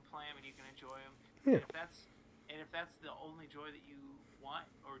cheap, and you can play them, and you can enjoy them. Yeah. If that's the only joy that you want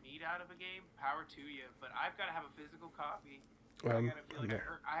or need out of a game, power to you. But I've got to have a physical copy. I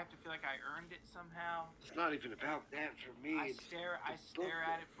have to feel like I earned it somehow. It's not even about that for me. I stare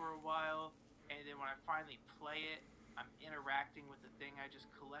at it for a while, and then when I finally play it, I'm interacting with the thing I just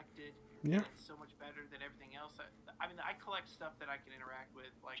collected. Yeah. It's so much better than everything else. I mean, I collect stuff that I can interact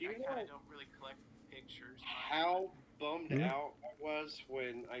with. Like, I kind of don't really collect pictures. How bummed out I was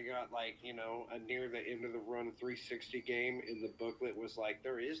when I got, like, you know, near the end of the run 360 game, and the booklet was like,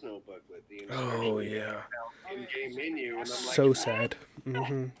 there is no booklet. The in-game menu. And I'm like, so sad.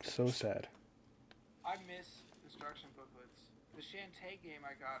 So sad. I miss instruction booklets. The Shantae game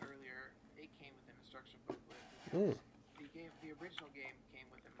I got earlier, it came with an instruction booklet. The original game came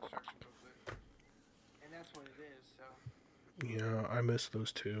with an instruction booklet, and that's what it is. So. Yeah, I miss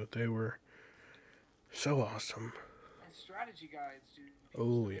those two. They were so awesome. And strategy guides, dude.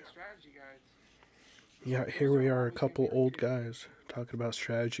 Oh yeah. Strategy guides. Yeah, here we are, a couple old guys talking about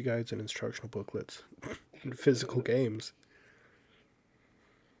strategy guides and instructional booklets and physical games.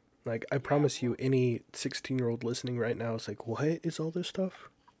 Like, I promise you, any 16-year-old listening right now is like, what is all this stuff?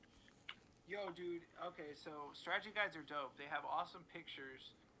 Yo, dude, okay, so strategy guides are dope. They have awesome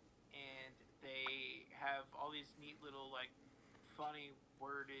pictures, and they have all these neat little, like, funny,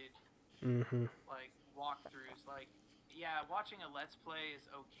 worded, like, walkthroughs. Like, yeah, watching a Let's Play is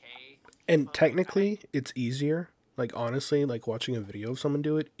okay. And technically, it's easier. Like, honestly, like, watching a video of someone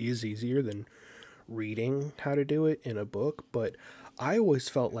do it is easier than reading how to do it in a book. But I always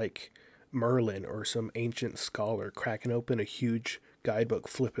felt like Merlin or some ancient scholar cracking open a huge guidebook,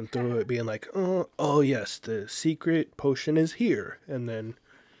 flipping through it, being like, oh yes, the secret potion is here. And then,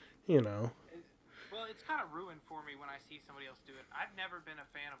 you know. Well, it's kind of ruined for me when I see somebody else do it. I've never been a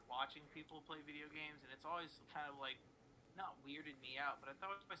fan of watching people play video games, and it's always kind of like, not weirded me out, but I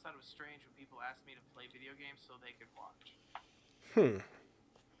always thought it was strange when people asked me to play video games so they could watch.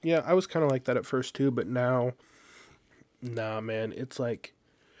 Yeah, I was kind of like that at first too, but now, nah, man, it's like,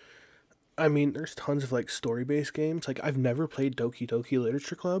 I mean, there's tons of like story-based games. Like, I've never played Doki Doki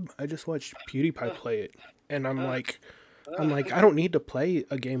Literature Club. I just watched PewDiePie play it, and I'm like, I don't need to play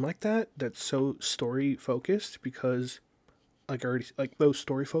a game like that that's so story-focused, because like already, like those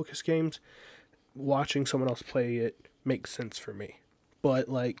story-focused games, watching someone else play it makes sense for me. But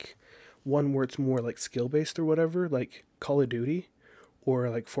like one where it's more like skill-based or whatever, like Call of Duty or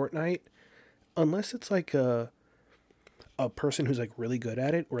like Fortnite, unless it's like a person who's like really good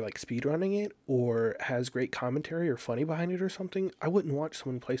at it or like speedrunning it or has great commentary or funny behind it or something, I wouldn't watch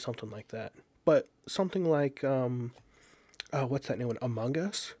someone play something like that. But something like what's that new one, Among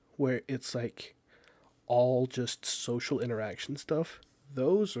Us, where it's like all just social interaction stuff,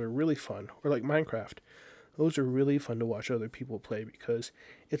 those are really fun. Or like Minecraft, those are really fun to watch other people play, because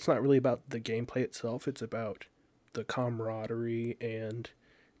it's not really about the gameplay itself, it's about the camaraderie and,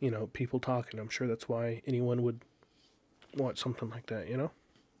 you know, people talking. I'm sure that's why anyone would want something like that, you know?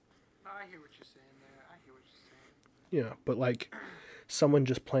 I hear what you're saying there. Yeah, but like someone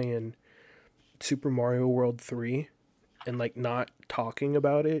just playing Super Mario World 3 and like not talking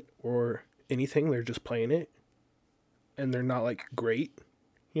about it or anything, they're just playing it and they're not like great,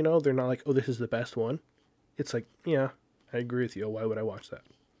 you know? They're not like, oh, this is the best one. It's like, yeah, I agree with you. Why would I watch that?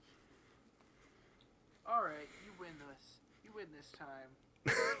 All right, you win this time.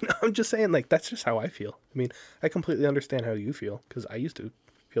 No, I'm just saying, like, that's just how I feel. I mean, I completely understand how you feel, because I used to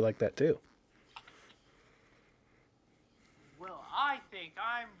feel like that too. Well, I think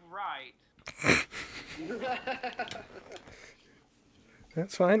I'm right.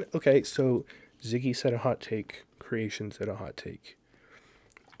 That's fine. Okay, so Ziggy said a hot take. Creation said a hot take.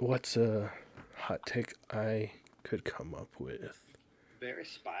 What's a hot take I could come up with? Very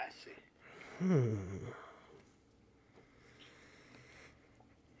spicy.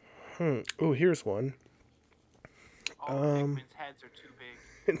 Oh, here's one. All the Pikmin's heads are too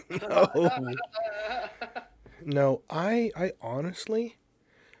big. No. No, I honestly,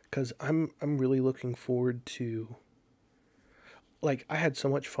 because I'm really looking forward to, like, I had so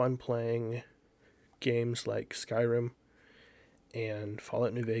much fun playing games like Skyrim and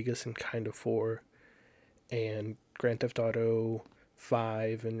Fallout New Vegas and Kind of 4 and Grand Theft Auto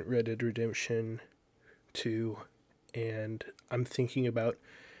 5 and Red Dead Redemption 2, and I'm thinking about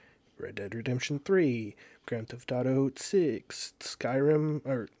Red Dead Redemption 3, Grand Theft Auto 6, Skyrim,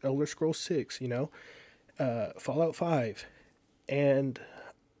 or Elder Scrolls 6, Fallout 5. And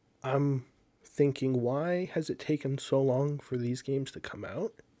I'm thinking, why has it taken so long for these games to come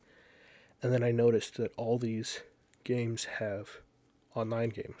out? And then I noticed that all these games have online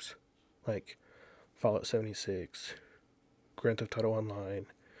games, like Fallout 76, Grand Theft Auto Online,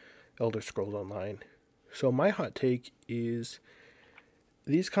 Elder Scrolls Online. So my hot take is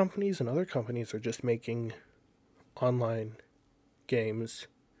these companies and other companies are just making online games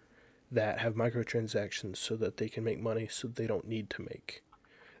that have microtransactions so that they can make money, so they don't need to make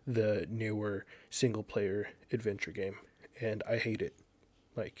the newer single player adventure game. And I hate it.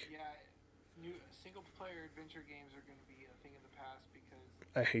 Like, Yeah, new single player adventure games are going to be a thing of the past because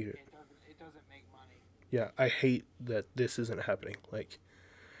I hate it. It doesn't make money. Yeah, I hate that this isn't happening. Like,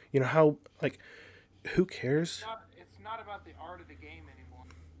 how, like, who cares? It's not about the art of the game anymore.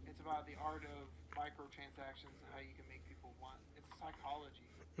 It's about the art of microtransactions and how you can make people want. It's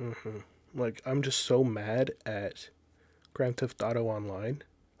psychology. Like, I'm just so mad at Grand Theft Auto Online.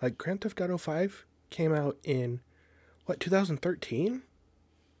 Like, Grand Theft Auto 5 came out in, 2013?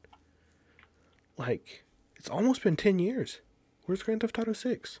 Like, it's almost been 10 years. Where's Grand Theft Auto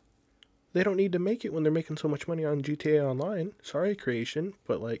 6? They don't need to make it when they're making so much money on GTA Online. Sorry, Creation,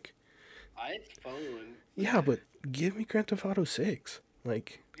 but, like... It's fun. Yeah, but give me Grand Theft Auto 6.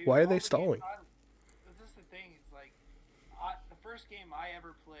 Like, Dude, why are all they the stalling? This is the thing. It's like the first game I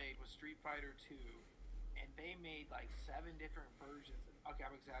ever played was Street Fighter 2, and they made like 7 different versions. Okay,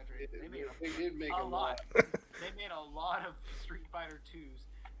 I'm exaggerating. They did make a lot. They made a lot of Street Fighter 2s,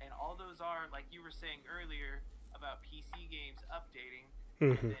 and all those are, like you were saying earlier, about PC games updating.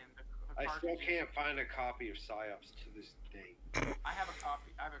 And then the I still can't find a copy of PsyOps to this day. I have a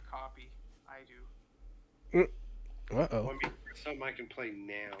copy. I do. Uh-oh. I mean, it's something I can play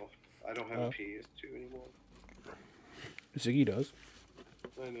now. I don't have a PS2 anymore. Ziggy does.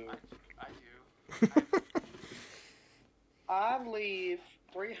 I know. I do. I live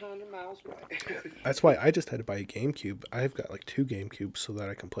 300 miles away. That's why I just had to buy a GameCube. I've got like 2 GameCubes so that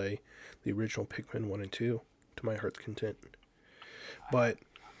I can play the original Pikmin 1 and 2 to my heart's content. But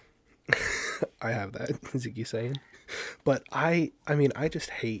I have that, Ziggy saying. But I mean, I just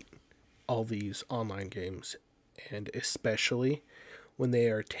hate all these online games, and especially when they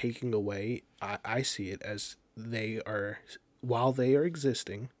are taking away, I see it as they are, while they are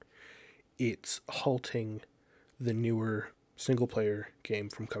existing, it's halting the newer single player game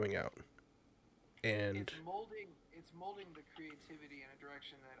from coming out. And it's molding the creativity in a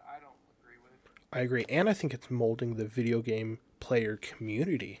direction that I don't agree with. I agree, and I think it's molding the video game player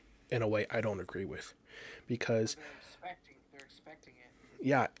community in a way I don't agree with, because they're expecting it.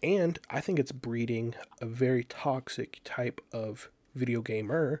 Yeah, and I think it's breeding a very toxic type of video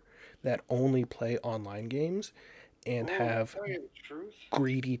gamer that only play online games and have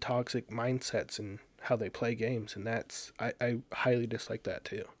greedy, toxic mindsets in how they play games, and that's I highly dislike that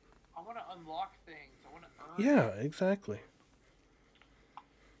too. I want to unlock things. I want to earn. Yeah, exactly.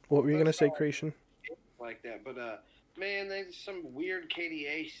 What were you gonna say, Creation? Like that, but man, there's some weird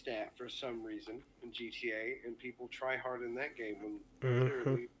KDA stat for some reason in GTA, and people try hard in that game when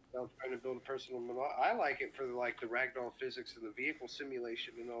literally they're trying to build a personal model. I like it for the ragdoll physics and the vehicle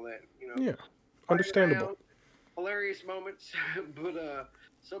simulation and all that. Yeah, understandable. Hilarious moments, but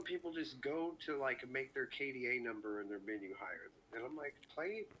some people just go to make their KDA number and their menu higher, and I'm like,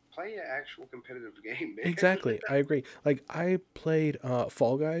 play an actual competitive game, man. Exactly, I agree. Like, I played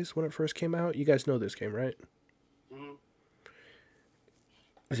Fall Guys when it first came out. You guys know this game, right?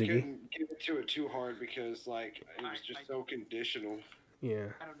 I couldn't give it to it too hard because it was just so conditional. Yeah.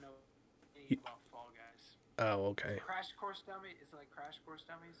 I don't know anything about Fall Guys. Oh, okay. Crash Course Dummy is it like Crash Course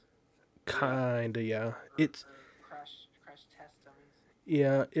Dummies? Kinda, yeah. It's Crash Test Dummies.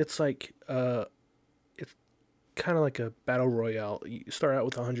 Yeah, it's like it's kind of like a battle royale. You start out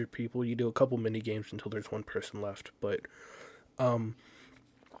with 100 people. You do a couple mini games until there's one person left. But I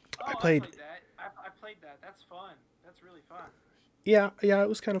played that. I played that. That's fun. That's really fun. Yeah, it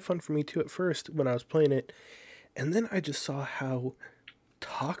was kind of fun for me too at first when I was playing it. And then I just saw how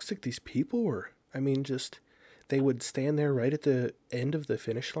toxic these people were. I mean, they would stand there right at the end of the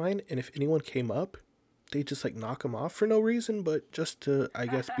finish line, and if anyone came up, they just like knock them off for no reason, but just to, I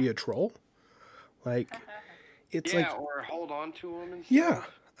guess, be a troll. Like, it's like, or hold on to them and stuff. yeah,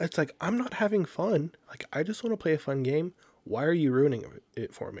 it's like, I'm not having fun. Like, I just want to play a fun game. Why are you ruining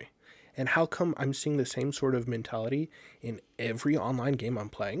it for me? And how come I'm seeing the same sort of mentality in every online game I'm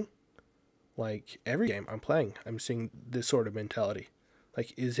playing? Like, every game I'm playing, I'm seeing this sort of mentality.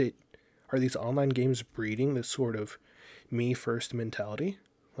 Like, are these online games breeding this sort of me first mentality?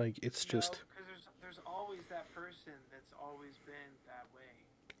 Like, it's just... because there's always that person that's always been that way.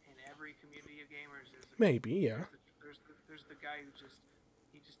 In every community of gamers, maybe, yeah. There's the guy who just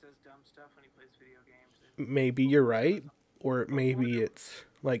does dumb stuff when he plays video games. Maybe you're right. Or maybe it's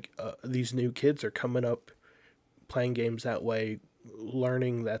like these new kids are coming up playing games that way,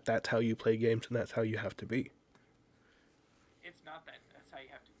 learning that that's how you play games and that's how you have to be. It's not that that's how you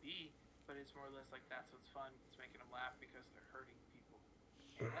have to be, but it's more or less like that's what's fun. It's making them laugh because they're hurting people.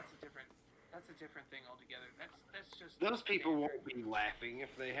 And that's a different thing altogether. That's just those people won't be laughing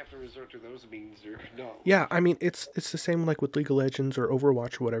if they have to resort to those means or no. Yeah, I mean it's the same like with League of Legends or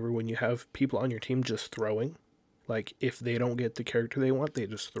Overwatch or whatever. When you have people on your team just throwing, like if they don't get the character they want, they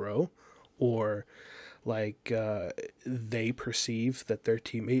just throw, or like they perceive that their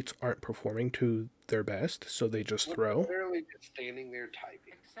teammates aren't performing to their best, so they just throw. Literally just standing there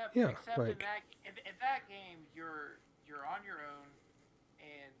typing. Except like in that game, you're on your own,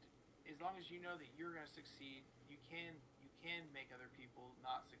 and as long as you know that you're going to succeed, you can make other people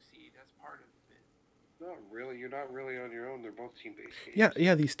not succeed. That's part of it. Not really. You're not really on your own. They're both team-based games.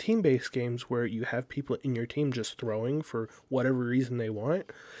 Yeah. These team-based games where you have people in your team just throwing for whatever reason they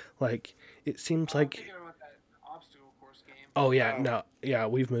want, like it seems like. I'm thinking about that obstacle course game. Oh yeah, no, yeah,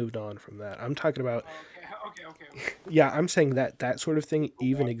 we've moved on from that. I'm talking about. Okay. Yeah, I'm saying that sort of thing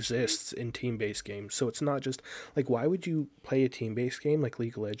even exists in team-based games. So it's not just like, why would you play a team-based game like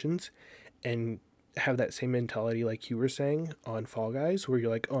League of Legends and have that same mentality like you were saying on Fall Guys, where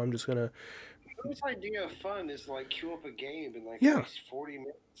you're like, oh, I'm just gonna. This idea of fun is like queue up a game in like waste 40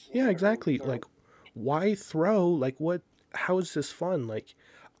 minutes. Yeah, exactly. Like, why throw? Like, what? How is this fun? Like,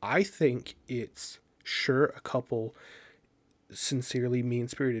 I think it's sure a couple sincerely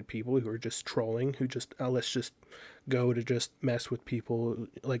mean-spirited people who are just trolling, who just let's just go to just mess with people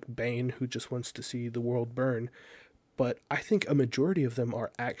like Bane, who just wants to see the world burn. But I think a majority of them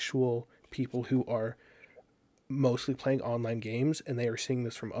are actual people who are mostly playing online games, and they are seeing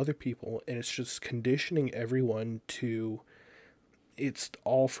this from other people, and it's just conditioning everyone to it's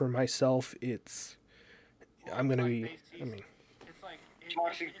all for myself. I'm gonna be. I mean.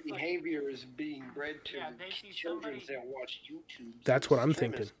 Toxic behavior is being bred to children that watch YouTube. That's what I'm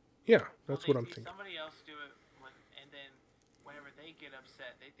thinking. Yeah, that's what I'm thinking. Somebody else do it, and then whenever they get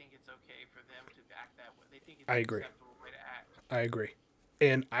upset, they think it's okay for them to act that way. They think it's an acceptable way to act. I agree.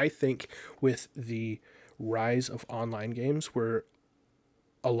 And I think with the rise of online games, where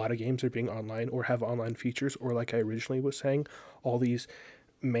a lot of games are being online or have online features, or like I originally was saying, all these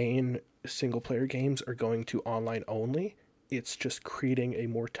main single-player games are going to online only, it's just creating a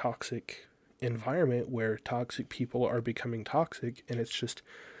more toxic environment where toxic people are becoming toxic, and it's just,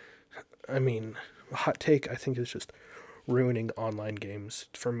 I mean, hot take, I think it's just ruining online games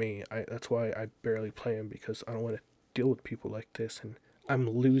for me. That's why I barely play them, because I don't want to deal with people like this, and I'm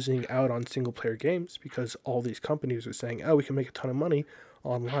losing out on single-player games because all these companies are saying, oh, we can make a ton of money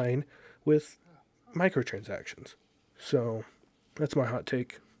online with microtransactions. So that's my hot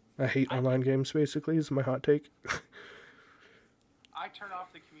take. I hate online games, basically, is my hot take. I turn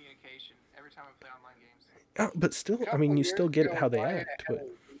off the communication every time I play online games. But still, I mean, you still get how they act. But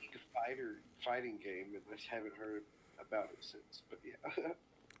fighting game, and I just haven't heard about it since. But yeah.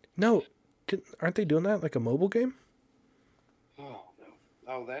 No, aren't they doing that like a mobile game? Oh no!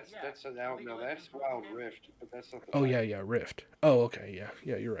 Oh, that's Wild Rift, but that's not. Oh yeah, Rift. Oh okay,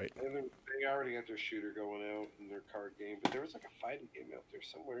 yeah, you're right. They already got their shooter going out in their card game, but there was like a fighting game out there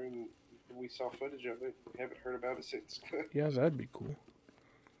somewhere, and we saw footage of it. We haven't heard about it since. Yeah, that'd be cool.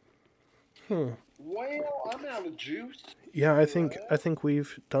 Well, I'm out of juice. Yeah, I think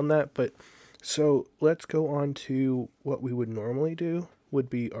we've done that, but so let's go on to what we would normally do, would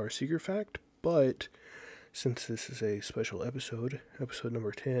be our secret fact, but since this is a special episode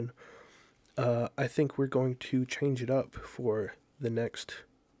number 10, I think we're going to change it up for the next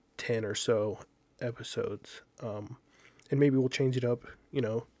 10 or so episodes. And maybe we'll change it up,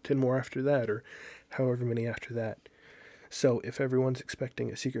 10 more after that, or however many after that. So if everyone's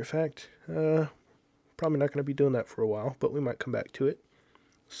expecting a secret fact, probably not going to be doing that for a while, but we might come back to it.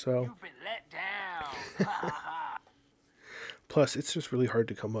 So you've been let down. Plus, it's just really hard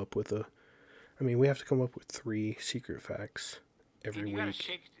to come up with I mean, we have to come up with 3 secret facts every You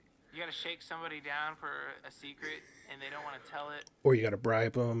week. You gotta shake somebody down for a secret, and they don't want to tell it. Or you got to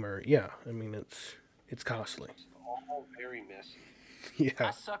bribe them, or yeah. I mean, it's costly. It's all very messy. Yeah.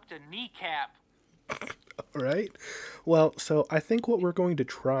 I sucked a kneecap. All right. Well, so I think what we're going to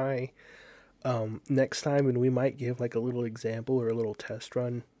try next time, and we might give like a little example or a little test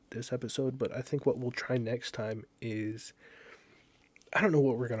run this episode, but I think what we'll try next time is, I don't know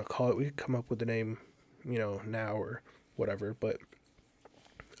what we're going to call it. We could come up with a name, now or whatever, but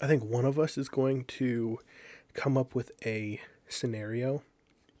I think one of us is going to come up with a scenario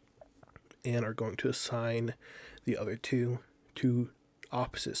and are going to assign the other two to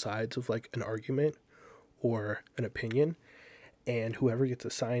opposite sides of like an argument or an opinion, and whoever gets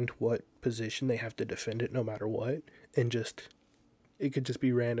assigned what position, they have to defend it no matter what, and it could just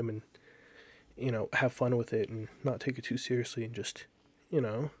be random, and have fun with it and not take it too seriously, and just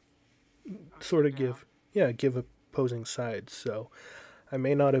sort of give opposing sides. So I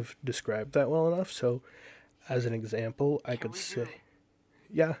may not have described that well enough, so as an example, I could say,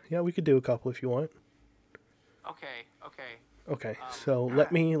 yeah, we could do a couple if you want. Okay. So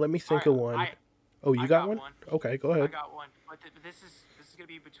let me think of one. You got one? Okay, go ahead. I got one, but this is gonna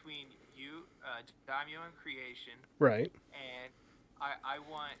be between you, Daimyo, and Creation. Right. And I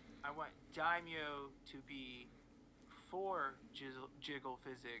want Daimyo to be for jiggle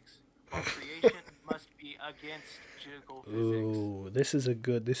physics, while Creation must be against jiggle physics. Ooh, this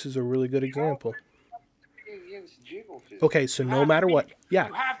is a really good example. Against jiggle physics. Okay, so no matter what, yeah,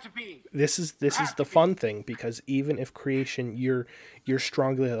 you have to be. This is the fun thing, because even if Creation, you're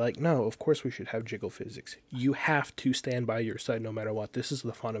strongly like, no, of course we should have jiggle physics, you have to stand by your side no matter what. This is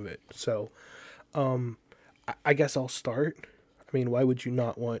the fun of it. So, I guess I'll start. I mean, why would you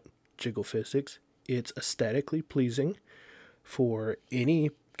not want jiggle physics? It's aesthetically pleasing for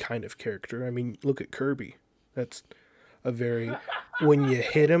any kind of character. I mean, look at Kirby. That's a very, when you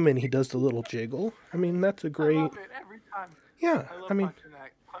hit him and he does the little jiggle, I mean, that's a great. I love it every time. Yeah, I mean,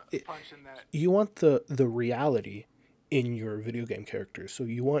 punching that. You want the reality in your video game characters, so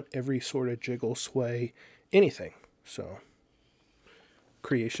you want every sort of jiggle, sway, anything. So,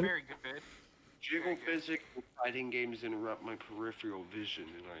 Creation. Very good. Jiggle physics in fighting games interrupt my peripheral vision,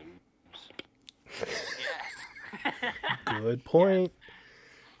 and Yes. Good point. Yes.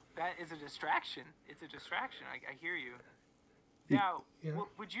 That is a distraction. It's a distraction. I hear you. Now,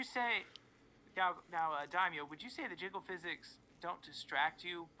 would you say, Daimyo, would you say the jiggle physics don't distract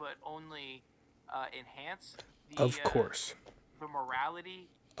you, but only enhance the, of course, the morality?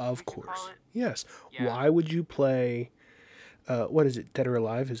 Of course. Yes. Yeah. Why would you play, what is it, Dead or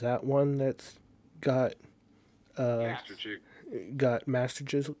Alive? Is that one that's got Master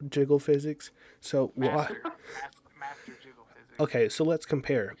Jiggle Physics? So Master Jiggle Physics. Okay, so let's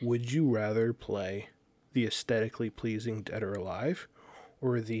compare. Would you rather play the aesthetically pleasing Dead or Alive,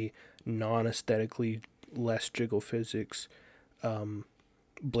 or the non-aesthetically less jiggle physics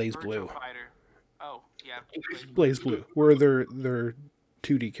Blaze Blue? Fighter. Oh, yeah. Blaze Blue, where they're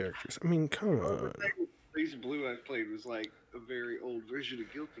 2D characters. I mean, come on. Blaze Blue I've played was like a very old version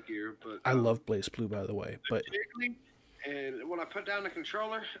of Guilty Gear, but I love Blaze Blue, by the way. But and when I put down the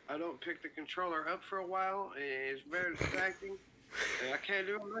controller, I don't pick the controller up for a while, and it's very distracting. And I can't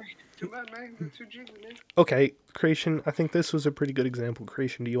do it right. Too bad, man. They're too jiggly, man. Okay, Creation, I think this was a pretty good example.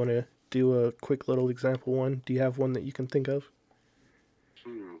 Creation, do you want to do a quick little example one? Do you have one that you can think of?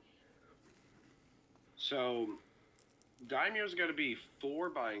 So, Daimyo's got to be for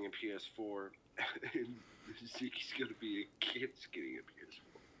buying a PS4, and Zeke's going to be against getting a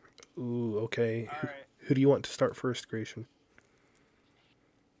PS4. Ooh, okay. All right. Who do you want to start first, Creation?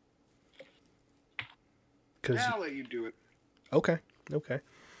 I'll let you do it. Okay.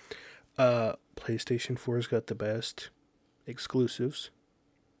 PlayStation 4's got the best exclusives,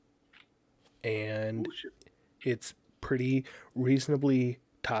 and it's pretty reasonably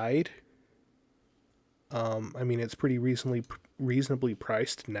tied. I mean, it's pretty reasonably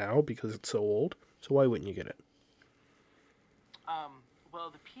priced now because it's so old. So why wouldn't you get it? Well,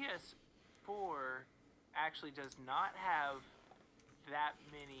 the PS4 actually does not have that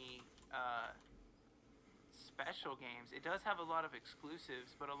many special games. It does have a lot of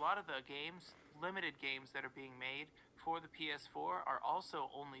exclusives, but a lot of the limited games that are being made for the PS4 are also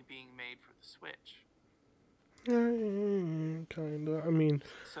only being made for the Switch. Kinda. I mean,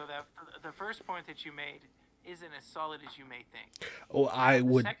 so that the first point that you made isn't as solid as you may think. Oh, I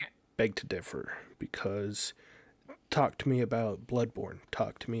would beg to differ, because talk to me about Bloodborne.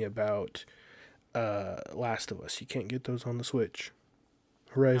 Talk to me about Last of Us. You can't get those on the Switch.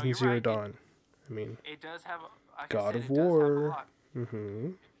 Horizon Zero Dawn. I mean, it does have. Like God I said, of War.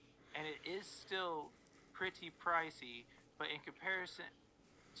 and it is still pretty pricey, but in comparison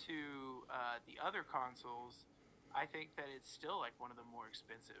to the other consoles, I think that it's still like one of the more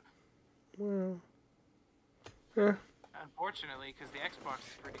expensive. Well, unfortunately, because the Xbox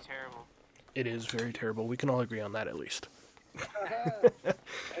is pretty terrible. It is very terrible. We can all agree on that at least.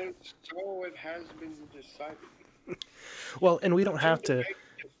 And so it has been decided. Well, and we don't have to.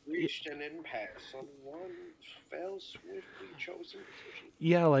 Reached an impasse on one fell swiftly chosen decision.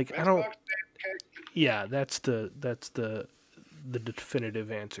 Yeah, like Xbox I don't. bad. Yeah, that's the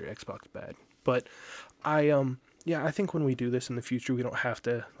definitive answer. Xbox bad. But I I think when we do this in the future, we don't have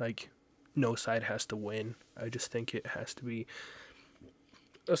to like. No side has to win. I just think it has to be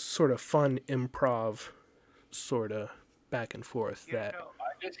a sort of fun improv, sort of back and forth. I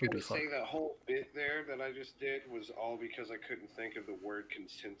just gotta say that whole bit there that I just did was all because I couldn't think of the word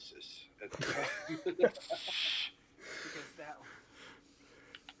consensus at the time. Because that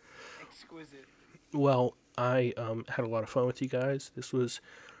exquisite. Well, I had a lot of fun with you guys. This was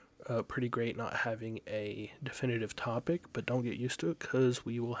pretty great not having a definitive topic, but don't get used to it because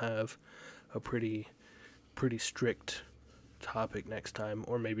we will have a pretty strict topic next time,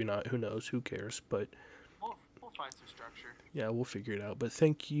 or maybe not. Who knows? Who cares? But we'll find some structure. Yeah, we'll figure it out. But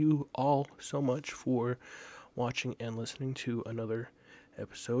thank you all so much for watching and listening to another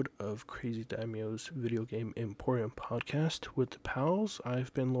episode of Crazy Daimyo's Video Game Emporium podcast with the pals.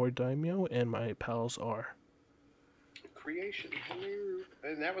 I've been Lord Daimyo, and my pals are Creation. Hello.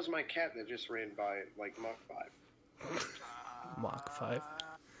 And that was my cat that just ran by like Mach 5. Mach 5.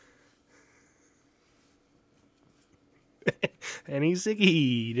 And he's Ziggy.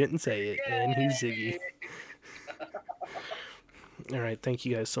 He didn't say it. Yay! And he's Ziggy. Alright, thank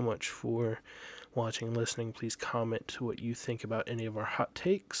you guys so much for watching and listening. Please comment to what you think about any of our hot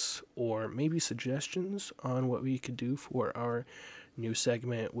takes, or maybe suggestions on what we could do for our new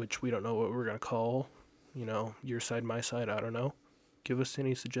segment, which we don't know what we're going to call. You know, your side, my side, I don't know. Give us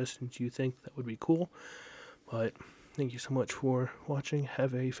any suggestions you think that would be cool. But thank you so much for watching.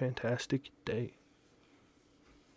 Have a fantastic day.